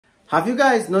Have you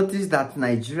guys noticed that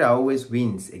Nigeria always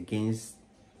wins against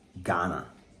Ghana,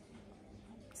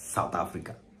 South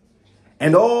Africa,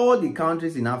 and all the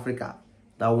countries in Africa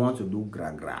that want to do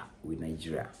gra-gra with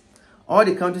Nigeria? All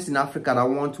the countries in Africa that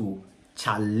want to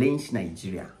challenge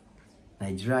Nigeria.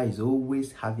 Nigeria is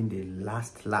always having the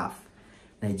last laugh.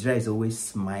 Nigeria is always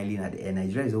smiling at the end.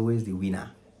 Nigeria is always the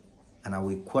winner. And I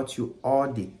will quote you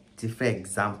all the different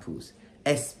examples,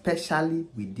 especially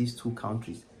with these two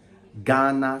countries,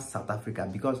 Ghana, South Africa,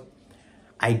 because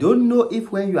I don't know if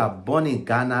when you are born in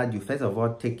Ghana, you first of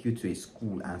all take you to a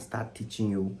school and start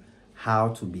teaching you how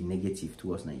to be negative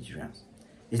towards Nigerians.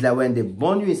 It's like when they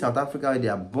born you in South Africa, they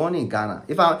are born in Ghana.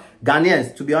 If I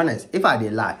Ghanaians, to be honest, if I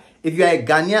did lie, if you are a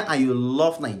Ghanaian and you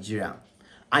love Nigeria,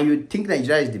 and you think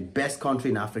Nigeria is the best country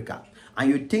in Africa, and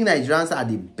you think Nigerians are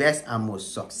the best and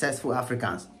most successful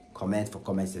Africans, comment for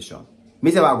comment section.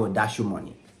 Me say I go dash you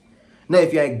money. Now,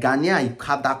 if you're a Ghanaian, you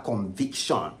have that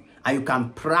conviction, and you can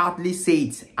proudly say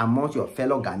it amongst your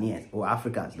fellow Ghanaians or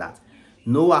Africans that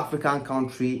no African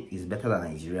country is better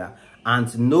than Nigeria,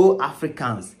 and no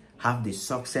Africans have the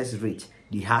success rate,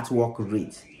 the hard work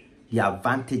rate, the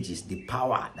advantages, the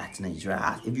power that Nigeria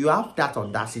has. If you have that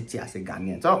audacity as a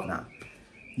Ghanaian, talk now.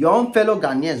 Your own fellow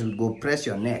Ghanaians will go press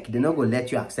your neck. They're not going to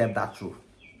let you accept that truth.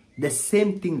 The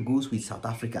same thing goes with South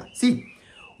Africa. See,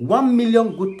 1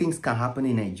 million good things can happen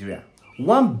in Nigeria.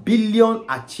 1 billion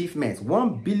achievements,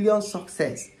 1 billion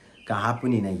success can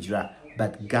happen in Nigeria.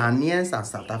 But Ghanaians and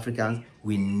South Africans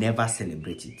will never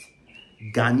celebrate it.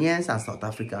 Ghanaians and South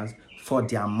Africans, for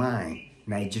their mind,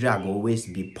 Nigeria will always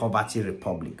be poverty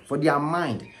republic. For their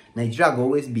mind, Nigeria will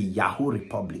always be Yahoo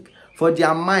republic. For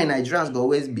their mind, Nigerians will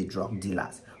always be drug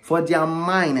dealers. For their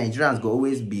mind, Nigerians will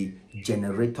always be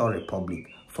generator republic.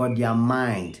 For their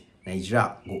mind,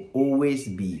 Nigeria will always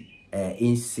be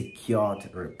insecure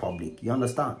republic. You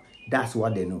understand? That's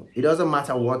what they know. It doesn't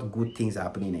matter what good things are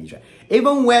happening in Nigeria.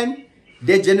 Even when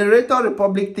the generator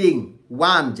republic thing,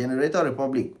 one generator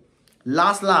republic,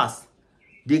 last,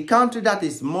 the country that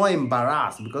is more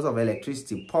embarrassed because of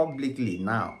electricity publicly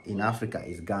now in Africa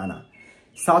is Ghana.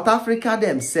 South Africa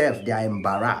themselves, they are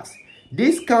embarrassed.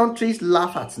 These countries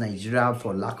laugh at Nigeria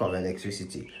for lack of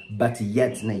electricity, but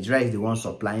yet Nigeria is the one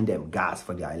supplying them gas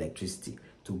for their electricity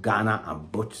to Ghana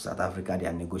and both to South Africa. They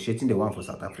are negotiating the one for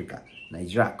South Africa.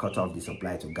 Nigeria cut off the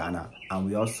supply to Ghana, and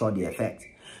we all saw the effect.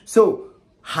 So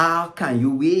how can you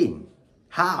win?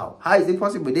 How is it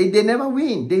possible? They never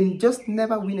win. They just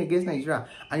never win against Nigeria.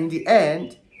 And in the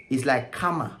end, it's like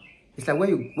karma. It's like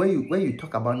when you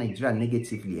talk about Nigeria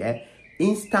negatively,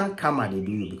 instant karma they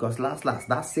do you, because last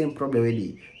that same problem where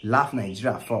they laugh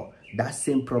Nigeria for, that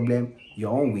same problem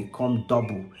your own will come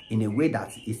double in a way that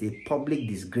is a public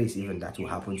disgrace even that will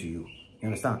happen to you. You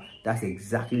understand? That's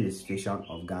exactly the situation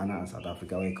of Ghana and South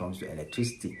Africa when it comes to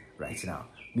electricity right now.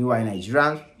 Meanwhile,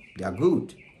 Nigerians, they are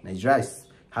good. Nigeria is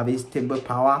having stable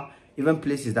power. Even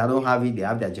places that don't have it, they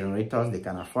have their generators, they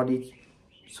can afford it.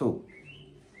 So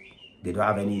they don't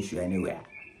have any issue anywhere.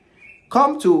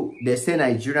 Come to, they say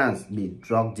Nigerians be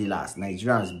drug dealers,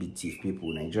 Nigerians be thief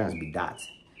people, Nigerians be that.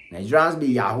 Nigerians be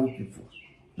Yahoo people.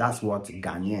 That's what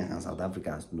Ghanaians and South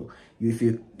Africans know. If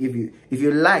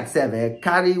you like, say,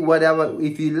 carry whatever,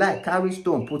 if you like, carry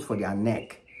stone, put for their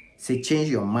neck. Say, change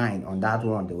your mind on that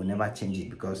one, they will never change it,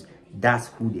 because that's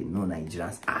who they know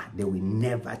Nigerians are. They will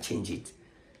never change it.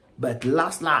 But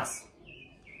last,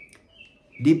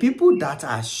 the people that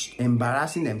are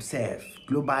embarrassing themselves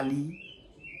globally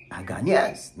are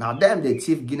Ghanaians. Now them, they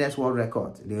achieve Guinness World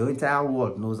Record. The entire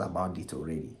world knows about it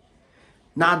already.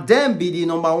 Now them be the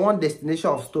 #1 destination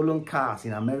of stolen cars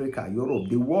in America, Europe.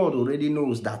 The world already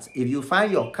knows that if you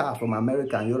find your car from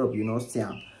America and Europe, you know,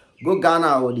 go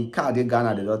Ghana, or the car they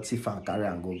Ghana, they don't thief and carry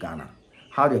and go Ghana.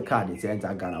 How the car they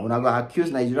enter Ghana? When I go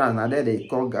accuse Nigerians, now they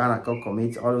call Ghana, come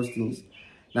commit all those things.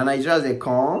 Now Nigerians, they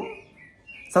come.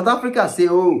 South Africa say,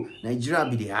 oh, Nigeria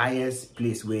be the highest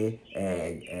place where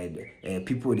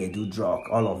people, they do drug,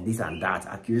 all of this and that,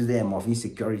 accuse them of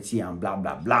insecurity and blah,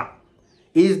 blah, blah.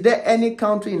 Is there any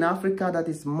country in Africa that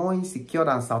is more insecure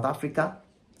than South Africa?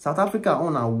 South Africa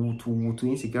own a to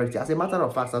insecurity. As a matter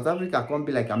of fact, South Africa can't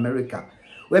be like America,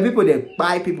 where people, they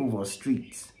buy people for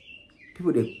streets.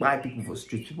 People, they buy people for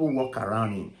streets. People walk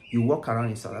around you walk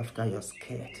around in South Africa, you're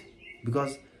scared.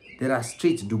 Because there are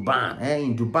streets, Dubai.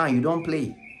 In Dubai, you don't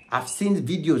play. I've seen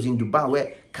videos in Dubai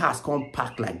where cars can't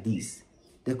park like this.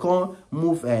 They can't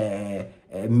move a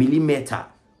millimeter.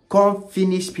 Can't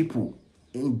finish people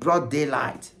in broad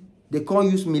daylight. They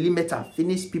can't use millimeter.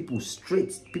 Finish people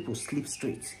straight. People sleep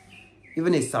straight.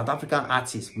 Even a South African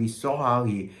artist, we saw how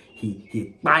he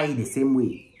buy the same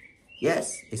way.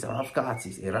 Yes, a South African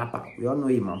artist, a rapper. We all know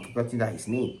him. I'm forgetting that his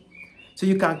name. So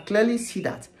you can clearly see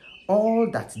that all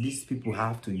that these people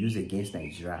have to use against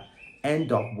Nigeria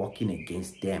end up working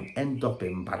against them, end up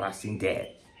embarrassing them.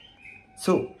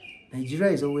 So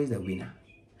Nigeria is always the winner.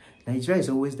 Nigeria is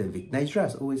always the victor. Nigeria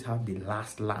has always have the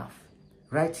last laugh.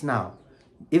 Right now,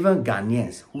 even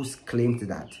Ghanaians who claimed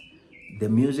that the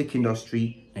music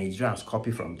industry, Nigerians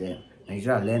copy from them.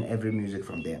 Nigeria learn every music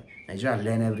from them. Nigeria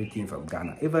learn everything from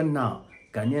Ghana. Even now,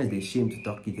 Ghanaians, they shame to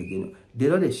talk it again. They're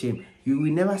not ashamed. You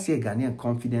will never see a Ghanaian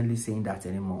confidently saying that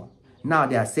anymore. Now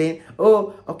they are saying,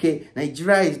 oh, okay,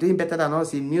 Nigeria is doing better than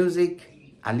us in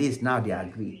music. At least now they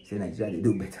agree. Say Nigeria, they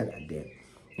do better than them.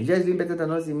 Nigeria is doing better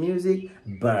than us in music.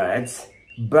 But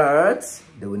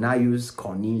they will now use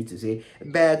Connie to say,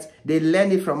 but they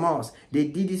learned it from us. They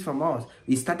did it from us.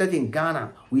 We started in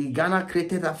Ghana. Ghana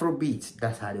created Afrobeat.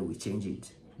 That's how they will change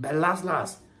it. But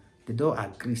last, they don't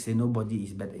agree. Say nobody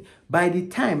is better. By the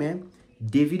time,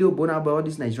 Davido, Bonaba, all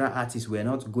these Nigerian artists were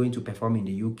not going to perform in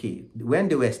the UK. When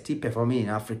they were still performing in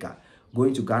Africa,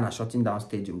 going to Ghana, shutting down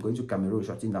stadium, going to Cameroon,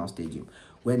 shutting down stadium.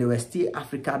 When they were still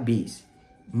Africa-based,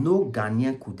 no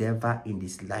Ghanaian could ever in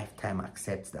this lifetime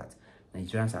accept that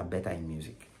Nigerians are better in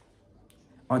music.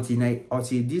 Until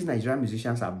these Nigerian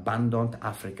musicians abandoned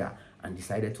Africa and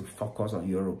decided to focus on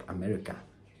Europe, America,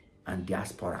 and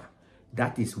diaspora.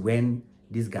 That is when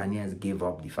these Ghanaians gave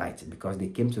up the fight, because they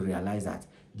came to realize that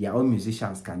their own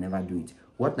musicians can never do it.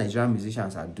 What Nigerian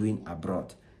musicians are doing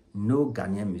abroad, no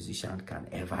Ghanaian musician can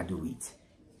ever do it.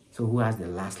 So who has the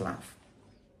last laugh?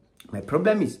 My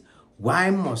problem is, why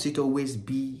must it always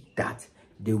be that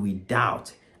they will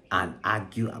doubt and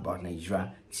argue about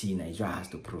Nigeria till Nigeria has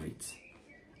to prove it?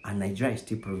 And Nigeria is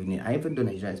still proving it. And even though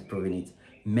Nigeria is proving it,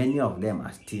 many of them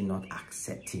are still not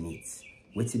accepting it.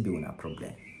 What's it be a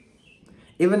problem?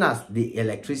 Even as the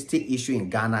electricity issue in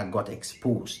Ghana got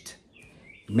exposed,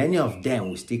 many of them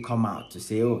will still come out to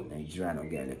say, oh, Nigeria don't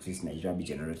get electricity, Nigeria be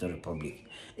generator republic.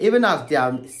 Even as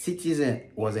their citizen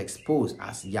was exposed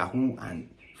as Yahoo and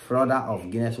frauder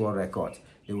of Guinness World Records,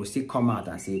 they will still come out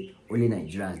and say, only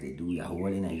Nigerians they do Yahoo,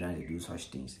 only Nigerians they do such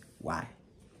things. Why?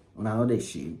 When I know they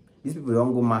shame. These people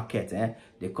don't go market,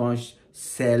 they can't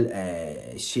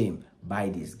sell shame by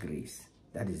disgrace.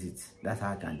 That is it. That's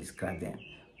how I can describe them.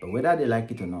 But whether they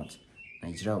like it or not,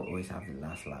 Nigeria will always have the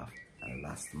last laugh and the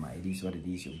last smile. It is what it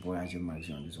is. Your boy Ajay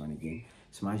Magazine on this one again.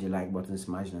 Smash the like button,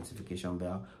 smash the notification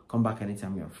bell. Come back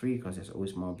anytime you're free, because there's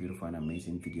always more beautiful and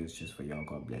amazing videos just for y'all.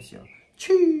 God bless you.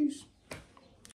 Cheers.